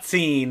had not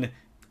seen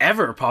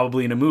ever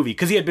probably in a movie.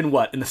 Because he had been,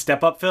 in the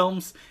Step Up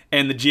films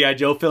and the G.I.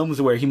 Joe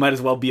films where he might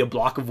as well be a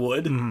block of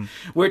wood.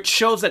 Where it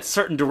shows that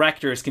certain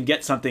directors can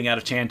get something out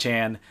of Chan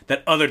Chan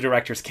that other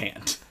directors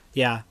can't.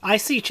 Yeah, I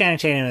see Channing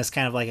Tatum as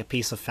kind of like a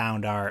piece of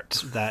found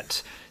art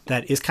that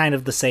is kind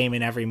of the same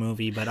in every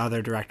movie, but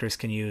other directors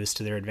can use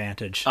to their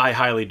advantage. I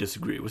highly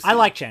disagree with I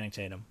like Channing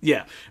Tatum.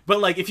 Yeah, but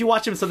like if you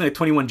watch him in something like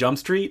 21 Jump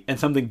Street and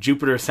something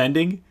Jupiter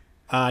Ascending,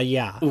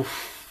 yeah.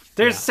 Oof.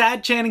 There's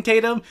sad Channing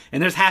Tatum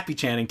and there's happy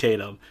Channing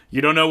Tatum.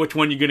 You don't know which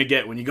one you're going to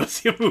get when you go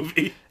see a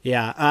movie.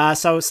 Yeah,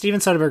 so Steven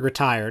Soderbergh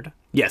retired.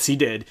 Yes, he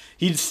did.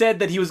 He said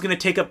that he was going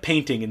to take up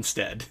painting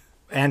instead.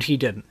 And he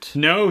didn't.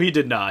 No, he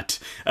did not.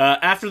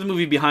 After the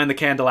movie Behind the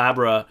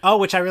Candelabra... Oh,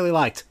 which I really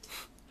liked.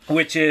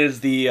 Which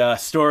is the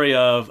story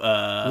of...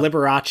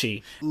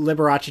 Liberace.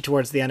 Liberace,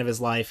 towards the end of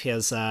his life,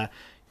 his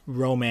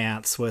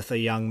romance with a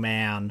young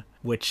man,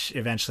 which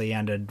eventually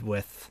ended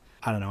with...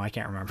 I don't know, I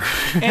can't remember.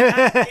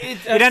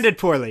 It ended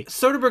poorly.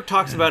 Soderbergh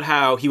talks about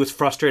how he was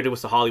frustrated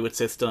with the Hollywood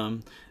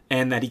system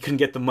and that he couldn't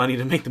get the money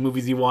to make the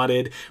movies he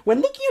wanted. When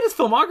looking at his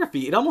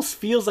filmography, it almost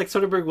feels like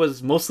Soderbergh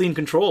was mostly in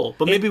control,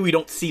 but maybe we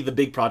don't see the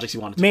big projects he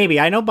wanted to Maybe.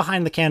 I know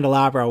Behind the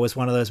Candelabra was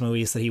one of those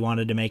movies that he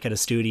wanted to make at a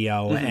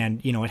studio, and,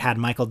 it had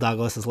Michael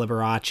Douglas as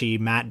Liberace,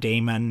 Matt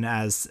Damon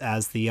as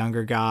the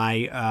younger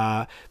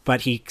guy,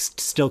 but he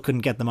still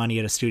couldn't get the money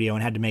at a studio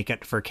and had to make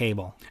it for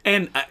cable.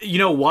 And,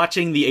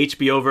 watching the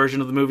HBO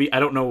version of the movie, I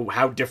don't know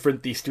how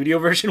different the studio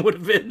version would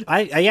have been.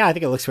 I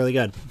think it looks really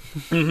good.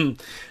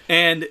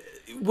 And...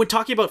 we're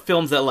talking about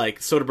films that like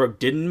Soderbergh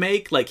didn't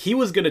make. Like he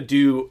was gonna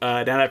do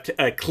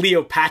a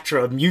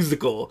Cleopatra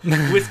musical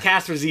with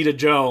Catherine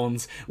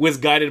Zeta-Jones,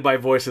 with Guided by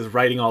Voices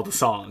writing all the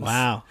songs.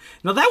 Wow!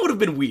 Now that would have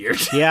been weird.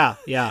 Yeah.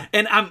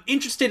 And I'm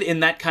interested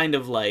in that kind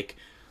of like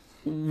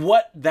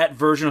what that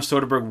version of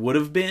Soderbergh would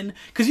have been,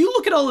 because you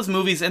look at all his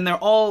movies and they're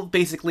all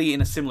basically in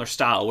a similar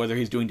style, whether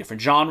he's doing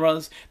different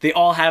genres, they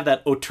all have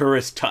that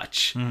auteurist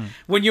touch.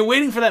 When you're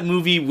waiting for that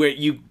movie where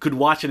you could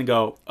watch it and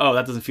go, oh,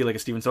 that doesn't feel like a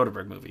Steven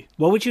Soderbergh movie.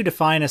 What would you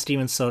define as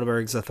Steven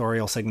Soderbergh's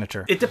authorial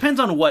signature? It depends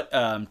on what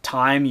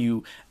time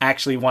you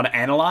actually want to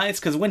analyze,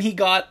 because when he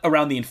got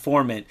around The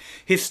Informant,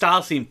 his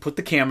style seemed put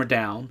the camera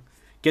down,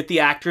 get the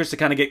actors to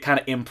kind of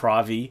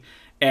improv-y,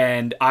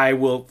 and I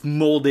will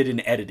mold it in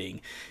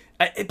editing.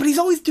 But he's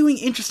always doing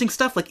interesting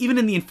stuff. Like, even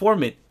in The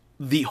Informant,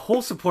 the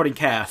whole supporting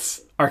cast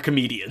are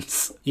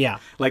comedians. Yeah.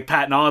 Like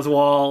Patton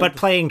Oswalt. But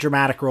playing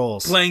dramatic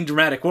roles.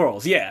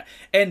 Yeah.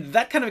 And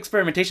that kind of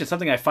experimentation is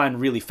something I find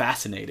really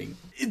fascinating.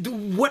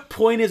 What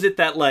point is it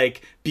that,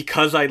 like,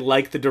 because I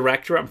like the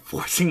director, I'm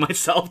forcing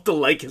myself to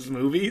like his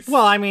movies?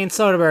 Well, I mean,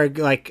 Soderbergh,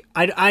 like,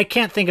 I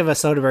can't think of a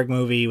Soderbergh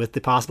movie, with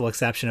the possible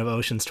exception of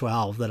Ocean's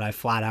 12, that I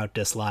flat out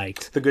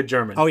disliked. The Good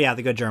German. Oh, yeah,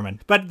 The Good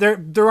German. But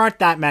there aren't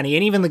that many,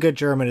 and even The Good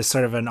German is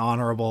sort of an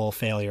honorable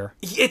failure.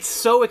 It's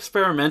so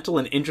experimental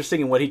and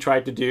interesting in what he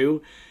tried to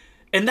do.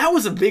 And that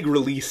was a big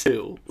release,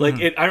 too. Like,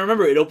 I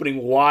remember it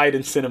opening wide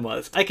in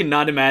cinemas. I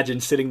cannot imagine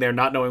sitting there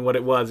not knowing what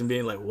it was and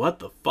being like, what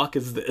the fuck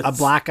is this? A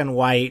black and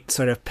white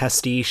sort of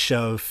pastiche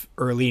of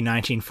early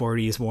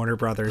 1940s Warner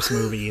Brothers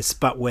movies,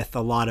 but with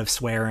a lot of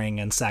swearing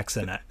and sex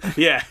in it.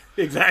 Yeah,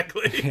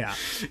 exactly. Yeah.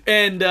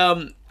 And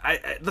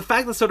the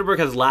fact that Soderbergh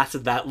has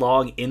lasted that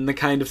long in the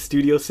kind of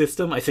studio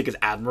system, I think is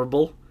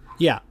admirable.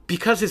 Yeah.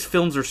 Because his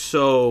films are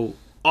so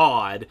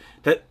odd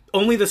that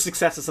only the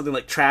success of something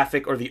like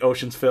Traffic or the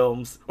Ocean's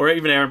films, or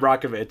even Aaron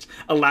Brockovich,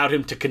 allowed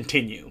him to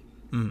continue.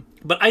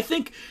 But I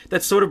think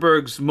that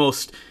Soderbergh's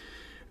most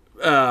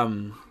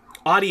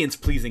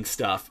audience-pleasing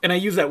stuff, and I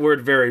use that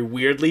word very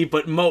weirdly,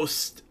 but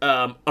most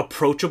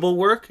approachable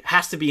work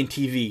has to be in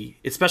TV,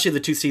 especially the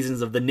 2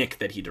 seasons of The Nick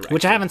that he directed.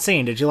 Which I haven't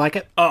seen. Did you like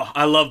it? Oh,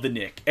 I love The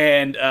Nick.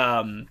 And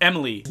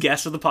Emily,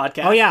 guest of the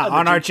podcast. Oh, yeah,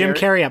 on our Jim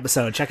Carrey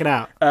episode. Check it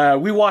out.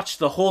 We watched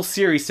the whole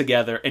series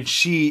together, and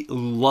she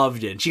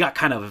loved it. She got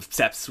kind of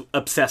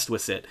obsessed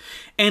with it.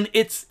 And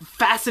it's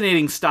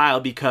fascinating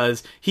style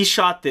because he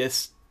shot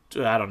this,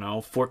 I don't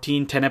know,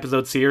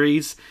 10-episode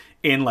series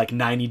in like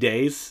 90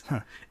 days.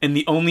 And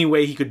the only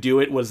way he could do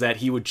it was that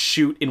he would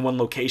shoot in one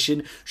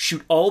location,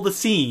 shoot all the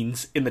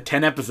scenes in the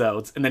 10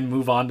 episodes, and then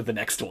move on to the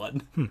next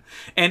one.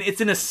 And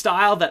it's in a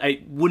style that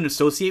I wouldn't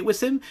associate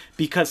with him,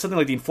 because something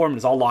like The Informant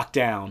is all locked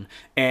down,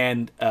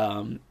 and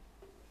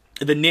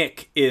The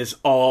Nick is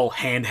all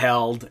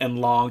handheld and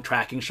long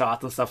tracking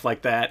shots and stuff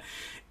like that.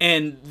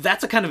 And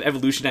that's a kind of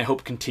evolution I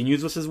hope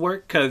continues with his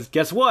work, because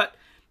guess what?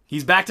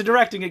 He's back to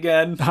directing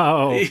again.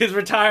 Oh. He's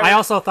retired. I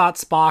also thought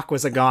Spock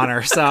was a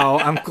goner, so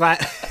I'm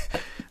glad.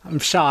 I'm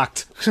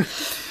shocked.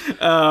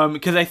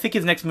 Because I think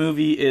his next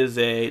movie is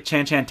a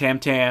Chan Chan Tam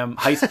Tam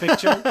heist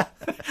picture. Are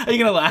you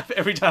going to laugh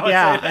every time I say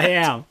that?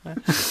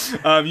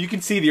 I am. You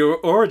can see the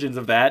origins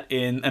of that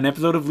in an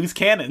episode of Loose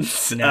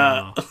Cannons.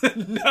 No.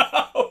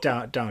 No.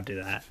 Don't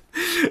do that.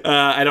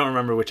 I don't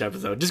remember which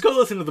episode. Just go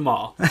listen to them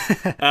all.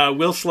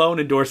 Will Sloan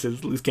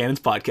endorses Loose Cannons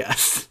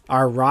podcast.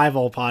 Our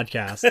rival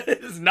podcast.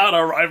 It's not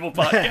our rival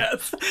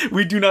podcast.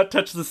 We do not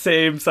touch the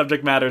same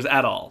subject matters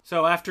at all.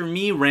 So after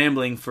me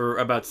rambling for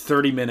about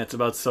 30 minutes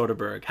about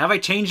Soderbergh, have I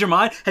changed your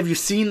mind? Have you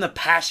seen the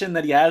passion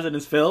that he has in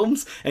his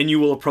films, and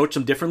you will approach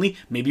them differently?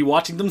 Maybe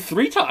watching them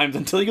 3 times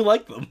until you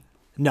like them.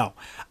 No.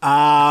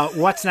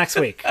 What's next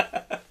week?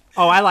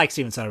 Oh, I like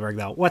Steven Soderbergh,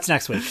 though. What's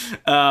next week?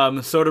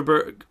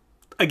 Soderbergh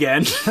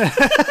again.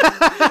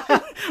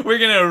 We're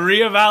gonna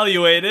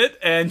reevaluate it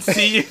and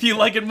see if you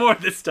like it more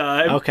this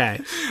time.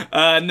 Okay.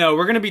 No,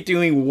 we're gonna be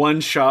doing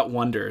one-shot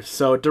wonders.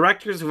 So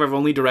directors who have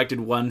only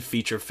directed one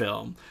feature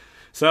film.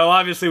 So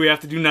obviously we have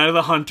to do Night of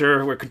the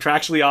Hunter. We're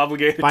contractually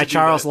obligated by to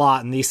Charles do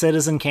Laughton, the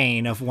Citizen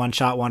Kane of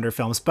one-shot wonder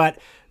films. But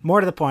more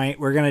to the point,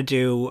 we're gonna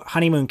do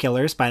Honeymoon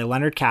Killers by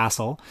Leonard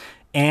Castle.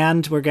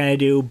 And we're gonna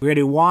do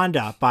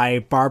Wanda by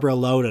Barbara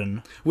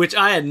Loden, which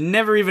I had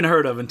never even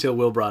heard of until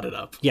Will brought it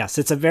up. Yes,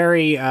 it's a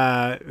very,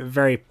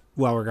 very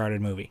well-regarded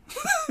movie.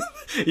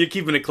 You're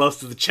keeping it close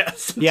to the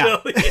chest.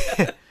 Yeah.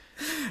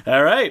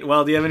 All right.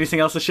 Well, do you have anything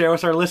else to share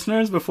with our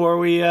listeners before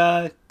we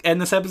end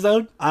this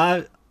episode?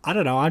 I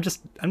don't know. I'm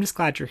just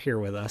glad you're here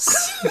with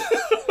us.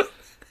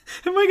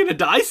 Am I gonna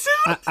die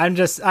soon? I'm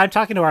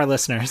talking to our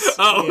listeners.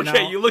 Oh,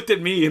 okay. You looked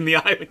at me in the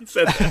eye when you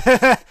said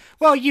that.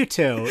 Well, you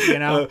too.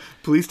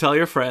 Please tell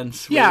your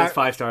friends. Rate us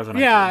 5 stars on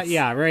iTunes. iTunes.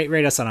 Yeah.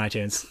 Rate us on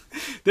iTunes.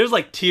 There's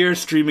like tears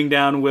streaming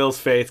down Will's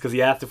face because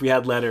he asked if we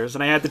had letters,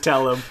 and I had to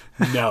tell him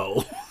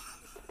no.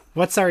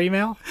 What's our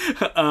email?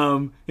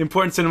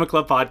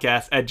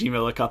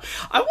 importantcinemaclubpodcast@gmail.com.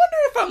 I wonder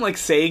if I'm like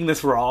saying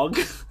this wrong.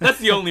 That's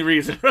the only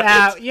reason,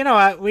 right? You know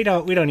what? We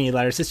don't need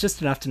letters. It's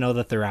just enough to know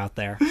that they're out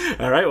there.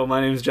 All right. Well,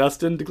 my name's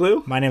Justin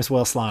DeGlue. My name's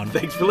Will Sloan.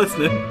 Thanks for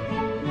listening.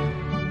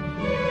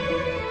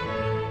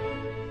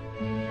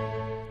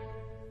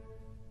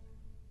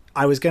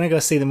 I was going to go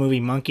see the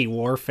movie Monkey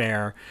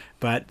Warfare,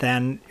 but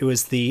then it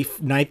was the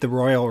night the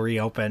Royal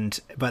reopened,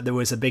 but there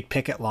was a big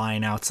picket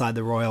line outside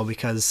the Royal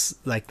because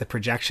like the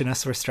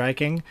projectionists were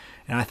striking,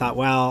 and I thought,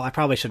 well, I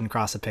probably shouldn't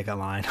cross a picket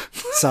line.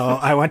 So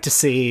I went to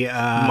see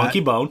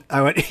Monkey Bone.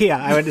 I went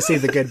to see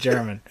The Good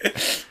German.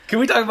 Can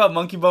we talk about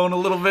Monkey Bone a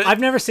little bit? I've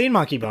never seen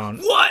Monkey Bone.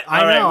 What?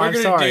 I know. We're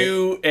going to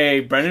do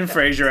a Brendan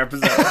Fraser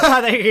episode. I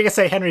thought you were going to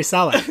say Henry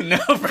Selick. No,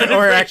 Brendan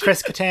or Fraser. A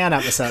Chris Kattan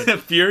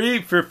episode.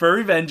 Fury for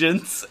Furry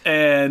Vengeance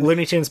and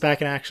Looney Tunes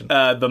Back in Action.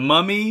 The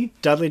Mummy.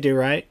 Dudley Do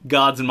Right.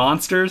 Gods and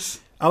Monsters.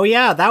 Oh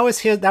yeah, that was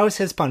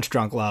his Punch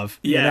Drunk Love.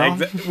 Yeah,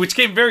 which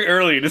came very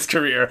early in his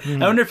career. I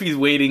wonder if he's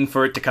waiting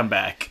for it to come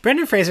back.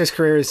 Brendan Fraser's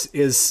career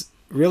is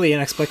really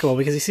inexplicable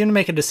because he seemed to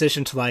make a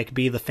decision to like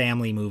be the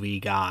family movie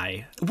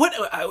guy. What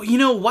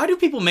why do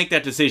people make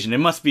that decision? It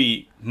must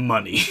be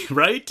money,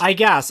 right? I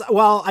guess.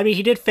 Well, I mean,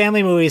 he did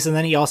family movies, and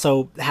then he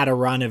also had a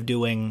run of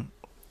doing.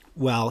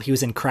 Well, he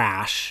was in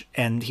Crash,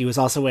 and he was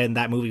also in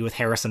that movie with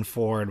Harrison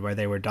Ford where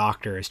they were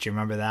doctors. Do you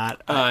remember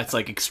that? It's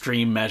like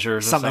Extreme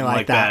Measures or something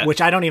like that, which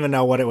I don't even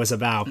know what it was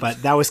about,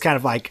 but that was kind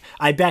of like,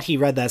 I bet he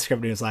read that script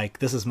and he was like,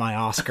 this is my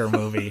Oscar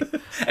movie.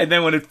 And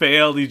then when it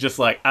failed, he's just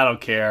like, I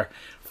don't care.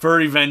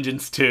 Furry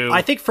Vengeance 2.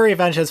 I think Furry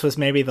Vengeance was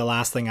maybe the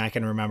last thing I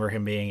can remember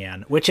him being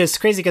in, which is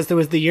crazy because there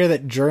was the year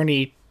that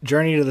Journey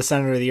to the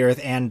Center of the Earth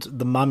and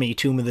The Mummy,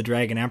 Tomb of the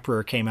Dragon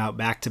Emperor came out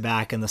back to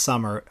back in the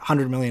summer,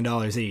 $100 million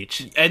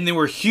each. And they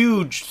were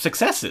huge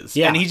successes.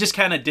 Yeah. And he just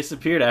kind of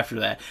disappeared after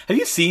that. Have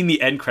you seen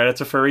the end credits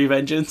of Furry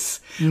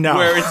Vengeance? No.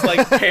 Where it's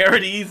like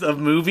parodies of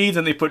movies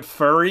and they put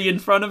furry in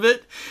front of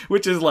it,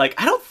 which is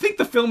like, I don't think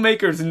the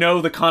filmmakers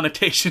know the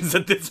connotations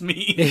that this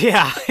means.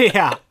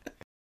 Yeah.